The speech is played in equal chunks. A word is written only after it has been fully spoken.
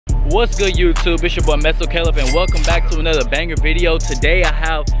What's good, YouTube? It's your boy Mezzocaleb, and welcome back to another banger video. Today I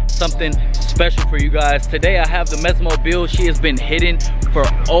have something special for you guys. Today I have the Mezzocaleb. She has been hidden for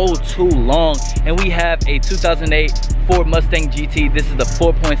oh too long, and we have a 2008 Ford Mustang GT. This is the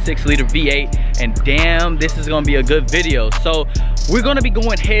 4.6 liter V8, and damn, this is gonna be a good video. So we're gonna be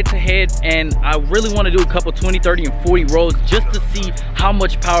going head to head, and I really want to do a couple 20, 30, and 40 rolls just to see how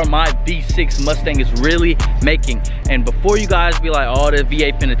much power my V6 Mustang is really making. And before you guys be like, oh, the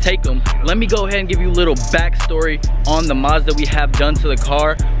V8 finna take them, let me go ahead and give you a little backstory on the mods that we have done to the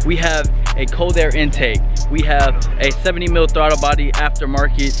car. We have a cold air intake, we have a 70mm throttle body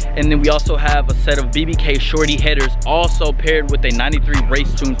aftermarket, and then we also have a set of BBK shorty headers, also paired with a 93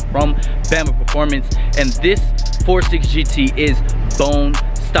 race tune from Bama Performance. And this 4.6 GT is bone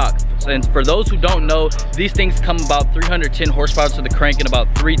stock. And for those who don't know, these things come about 310 horsepower to the crank and about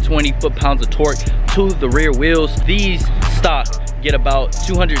 320 foot-pounds of torque to the rear wheels. These stock get about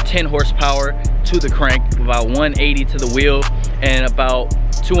 210 horsepower to the crank, about 180 to the wheel, and about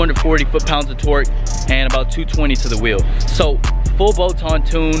 240 foot-pounds of torque and about 220 to the wheel. So full bolt-on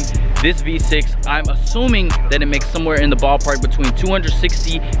tune, this V6, I'm assuming that it makes somewhere in the ballpark between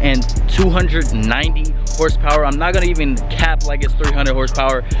 260 and 290 horsepower. I'm not gonna even cap like it's 300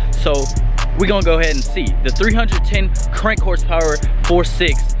 horsepower. So we're gonna go ahead and see. The 310 crank horsepower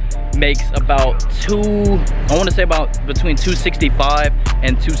 4.6 makes about I want to say about between 265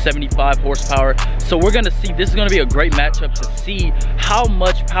 and 275 horsepower. So we're gonna see, this is gonna be a great matchup to see how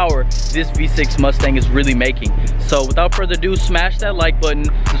much power this V6 Mustang is really making. So without further ado, smash that like button,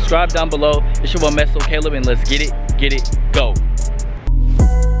 subscribe down below. It's your boy Mezzocaleb, and let's get it, go.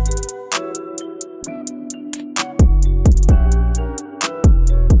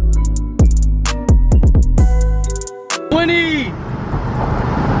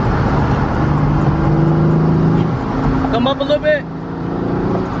 Come up a little bit.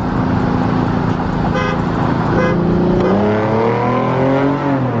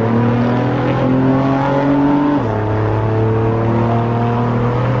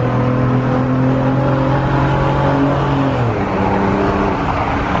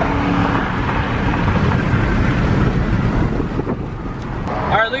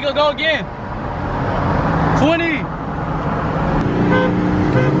 All right, let's go again. 20.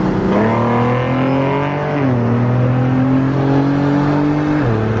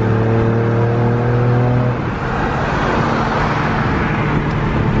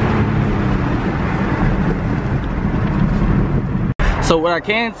 So what I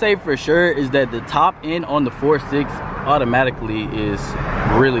can say for sure is that the top end on the 4.6 automatically is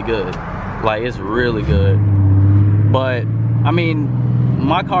really good. Like, it's really good. But I mean,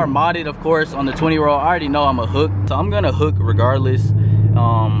 my car modded, of course, on the 20-year-old. I already know I'm a hook, so I'm gonna hook regardless.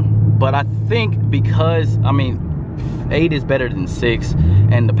 But I think because, I mean, 8 is better than 6,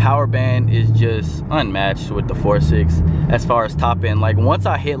 and the power band is just unmatched with the 4.6 as far as top end. Like, once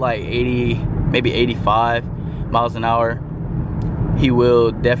I hit like 80, maybe 85 miles an hour, he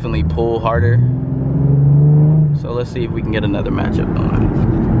will definitely pull harder. So let's see if we can get another matchup going.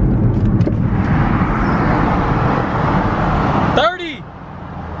 30.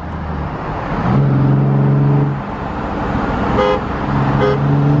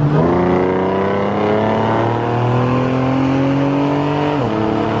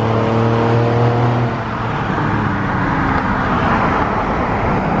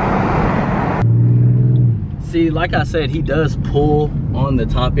 See, like I said, he does pull on the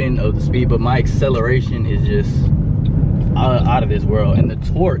top end of the speed, but my acceleration is just out of this world. And the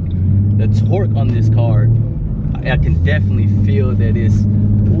torque on this car, I can definitely feel that it's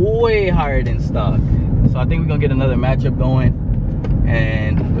way higher than stock. So I think we're gonna get another matchup going,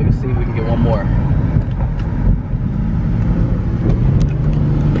 and we can see if we can get one more.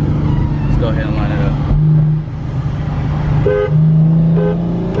 Let's go ahead and line it up.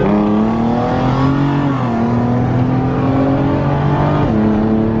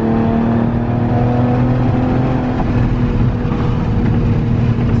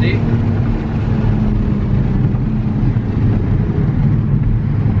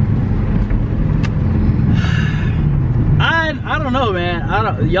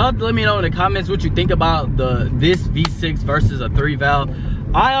 Y'all let me know in the comments what you think about this V6 versus a 3-valve.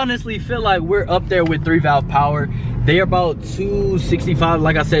 I honestly feel like we're up there with 3-valve power. They're about 265,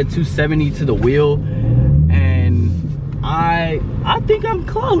 like I said, 270 to the wheel, and I think I'm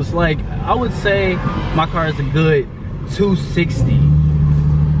close. Like, I would say my car is a good 260,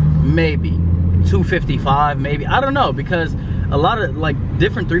 maybe 255, maybe. I don't know, because a lot of like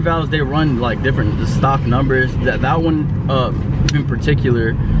different 3-valves, they run like different stock numbers. That one in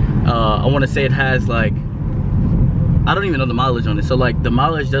particular, I want to say it has like, I don't even know the mileage on it. So like the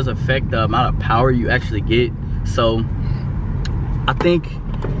mileage does affect the amount of power you actually get. So I think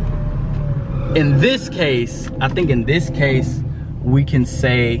in this case, we can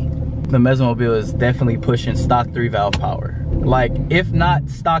say the Mezzomobile is definitely pushing stock 3-valve power. Like, if not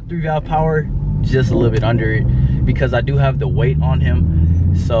stock 3-valve power, just a little bit under it, because I do have the weight on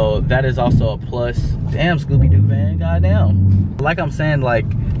him. So that is also a plus. Damn, Scooby-Doo, man, goddamn. Like I'm saying, like,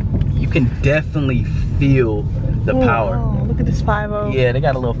 you can definitely feel the power. Oh, look at this 5.0. Yeah, they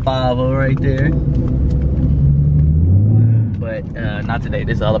got a little 5.0 right there. But not today.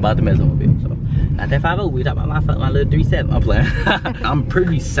 This is all about the Mezzomobile. So not that 5.0. We talk about my little 3.7. I'm playing. I'm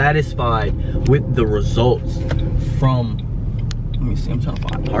pretty satisfied with the results from. Let me see. I'm trying to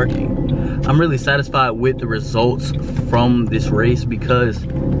find parking. I'm really satisfied with the results from this race because,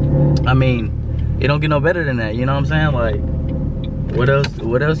 I mean, it don't get no better than that. You know what I'm saying? Like, what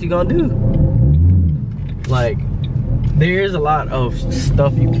else you gonna do? Like, there is a lot of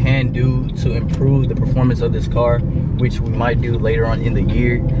stuff you can do to improve the performance of this car, which we might do later on in the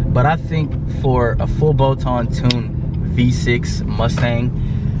year. But I think for a full bolt-on tuned V6 Mustang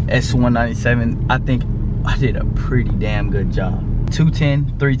S197, I think I did a pretty damn good job.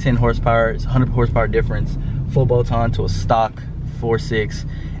 210, 310 horsepower, it's 100 horsepower difference, full bolt-on to a stock 4.6,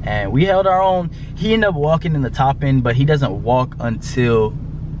 and we held our own. He ended up walking in the top end, but he doesn't walk until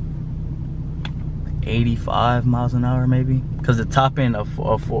 85 miles an hour maybe, because the top end of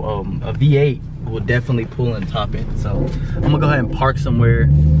a V8 will definitely pull in the top end. So I'm gonna go ahead and park somewhere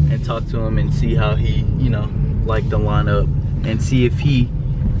and talk to him and see how he, you know, like the lineup, and see if he,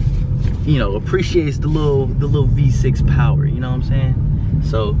 you know, appreciates the little V6 power, you know what I'm saying?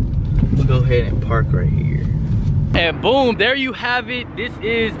 So we'll go ahead and park right here. And boom, there you have it. This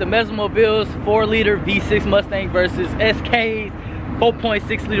is the Mezzomobile's 4-liter V6 Mustang versus SK's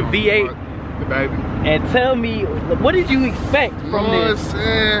 4.6 liter V8. Baby. And tell me, what did you expect from this?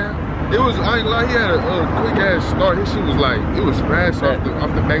 It was, I ain't like, he had a quick ass start. His shit was like, it was fast off the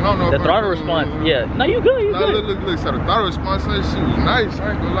back. I don't know the throttle response. Yeah, no, you good, you good. Look, so the throttle response on this shit was nice.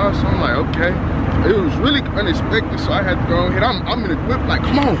 I ain't gonna lie, so I'm like, okay. It was really unexpected, so I had to go ahead. I'm in the whip like,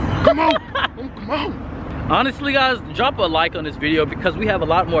 come on. Honestly, guys, drop a like on this video because we have a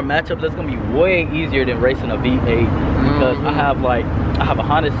lot more matchups that's gonna be way easier than racing a V8. Because I have a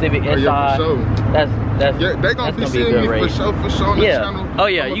Honda Civic SI. Yeah, for sure. That's yeah, they gonna be seeing me for sure on the channel. Oh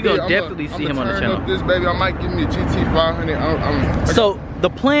yeah, you gonna definitely see him on the channel. Up this baby, I might give me a GT 500. So the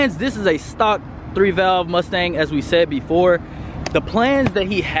plans, this is a stock 3-valve Mustang, as we said before. The plans that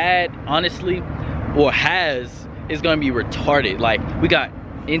he had, honestly, or has, is gonna be retarded. Like, we got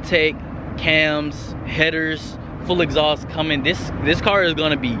intake, cams, headers, full exhaust coming. This car is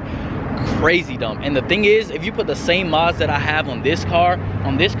gonna be crazy dumb. And the thing is, if you put the same mods that I have on this car,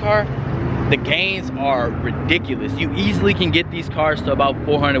 the gains are ridiculous. You easily can get these cars to about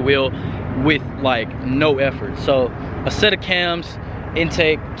 400 wheel with like no effort. So a set of cams,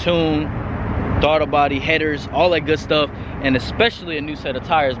 intake, tune, throttle body, headers, all that good stuff, and especially a new set of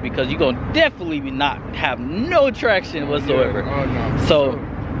tires, because you're gonna definitely not have no traction whatsoever. So,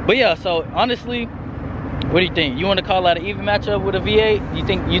 but yeah, so honestly, what do you think? You want to call that an even matchup with a V8? You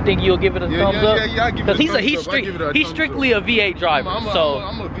think you'll give it a thumbs up? Yeah, I give it a thumbs up. Because he's strictly a V8 driver. I'm a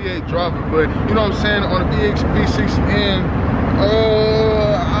V8 driver, but you know what I'm saying, on a V6 end,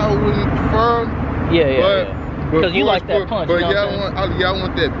 I wouldn't prefer. Yeah. Because you like that punch. But you know I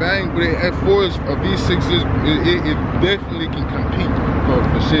want that bang. But at Force, a V6 it definitely can compete for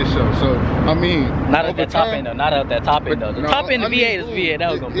shit show. So I mean, not at that top end though. Not at that top end though. The top end of V8 is V8.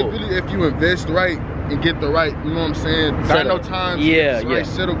 That was gonna pull. Really, if you invest right and get the right, you know what I'm saying, dyno times, right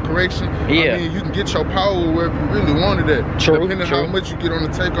settle correction. Yeah. I mean, you can get your power wherever you really wanted it. Depending on how much you get on the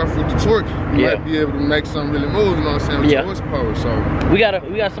takeoff with the torque, you might be able to make something really move, you know what I'm saying, with your horsepower. So we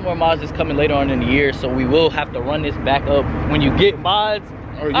got some more mods that's coming later on in the year, so we will have to run this back up when you get mods.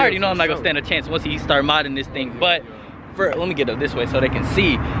 I already know I'm not gonna stand a chance once he start modding this thing, but let me get up this way so they can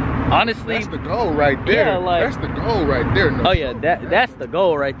see. Honestly, that's the goal right there. Yeah, like, that's the goal right there. Oh yeah, that's the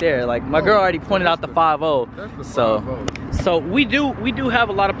goal right there. Like, my girl already pointed out the 5.0. So we do have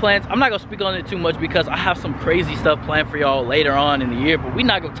a lot of plans. I'm not gonna speak on it too much because I have some crazy stuff planned for y'all later on in the year, but we're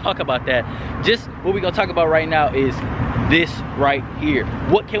not gonna talk about that. Just what we're gonna talk about right now is this right here.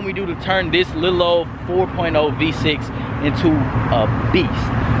 What can we do to turn this little old 4.0 V6 into a beast?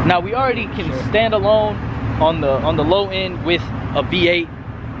 Now, we already can stand alone on the low end with a V8,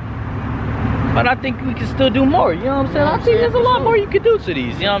 but I think we can still do more, you know what I'm saying? I think there's a lot more you could do to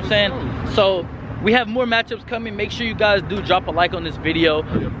these, you know what I'm saying? So we have more matchups coming. Make sure you guys do drop a like on this video.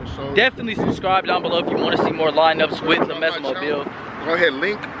 Definitely subscribe down below if you want to see more lineups with the Mezzomobile. Go ahead,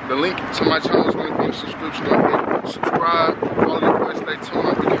 the link to my channel is going to be in the subscription. Go ahead. subscribe, follow your boy, stay tuned.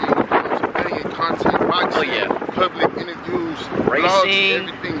 I'm becoming civilian content, boxing, public interviews, racing,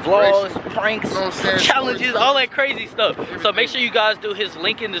 vlogs, pranks, you know what I'm saying? challenges, all that crazy stuff. So make sure you guys do his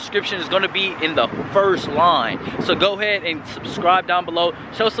link in the description. Is going to be in the first line. So go ahead and subscribe down below.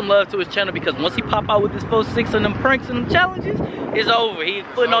 Show some love to his channel, because once he pop out with this 4-6 and them pranks and them challenges, it's over. He's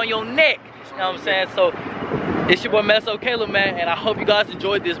putting on your neck. You know what I'm saying? So it's your boy Mezzocaleb, man, and I hope you guys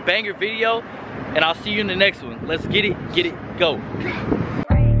enjoyed this banger video, and I'll see you in the next one. Let's get it, go.